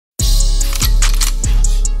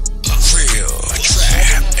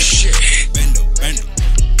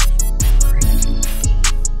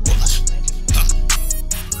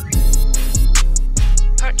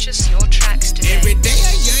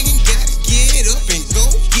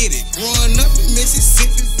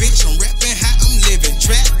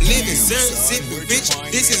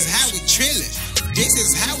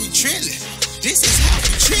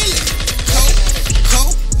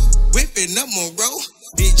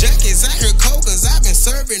niggas out here cold, cause I been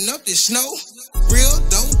serving up this snow. Real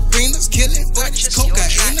dope, greeners killing for this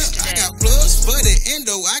cocaine. I got plugs for the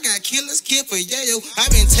endo, I got killers kill for yayo. I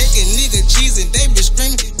been taking nigga cheese and they been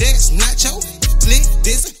screaming, that's nacho. Slick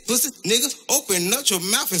this pussy nigga, open up your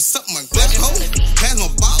mouth and suck my black hole. Pass my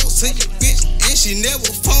balls to your bitch and she never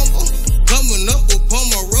fumble. Coming up upon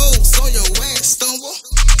my road so your ass stumble.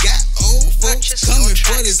 Got old folks coming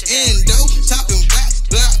for this endo, talking about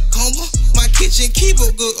glaucoma. My kitchen keep a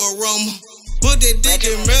good aroma. Put that dick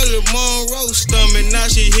in Marilyn Monroe's stomach. Now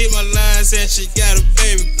she hit my lines and she got a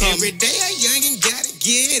baby coming. Every day a youngin' gotta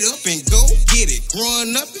get up and go get it.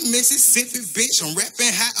 Growing up in Mississippi, bitch, I'm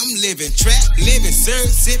rapping how I'm living. Trap living, serve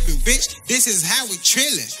sipping, bitch. This is how we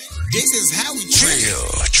trillin'. This is how we trillin'.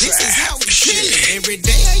 This is how we trillin'. Every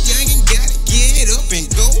day a youngin' gotta get up and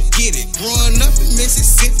go get it. Growing up in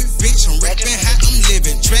Mississippi, bitch, I'm rapping how I'm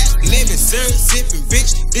living. Trap living, serve sipping,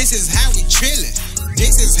 bitch. This is how we trillin'.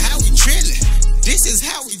 This is how we trillin'. This is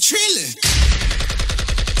how we trillin'.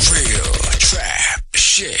 Real trap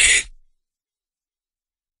shit.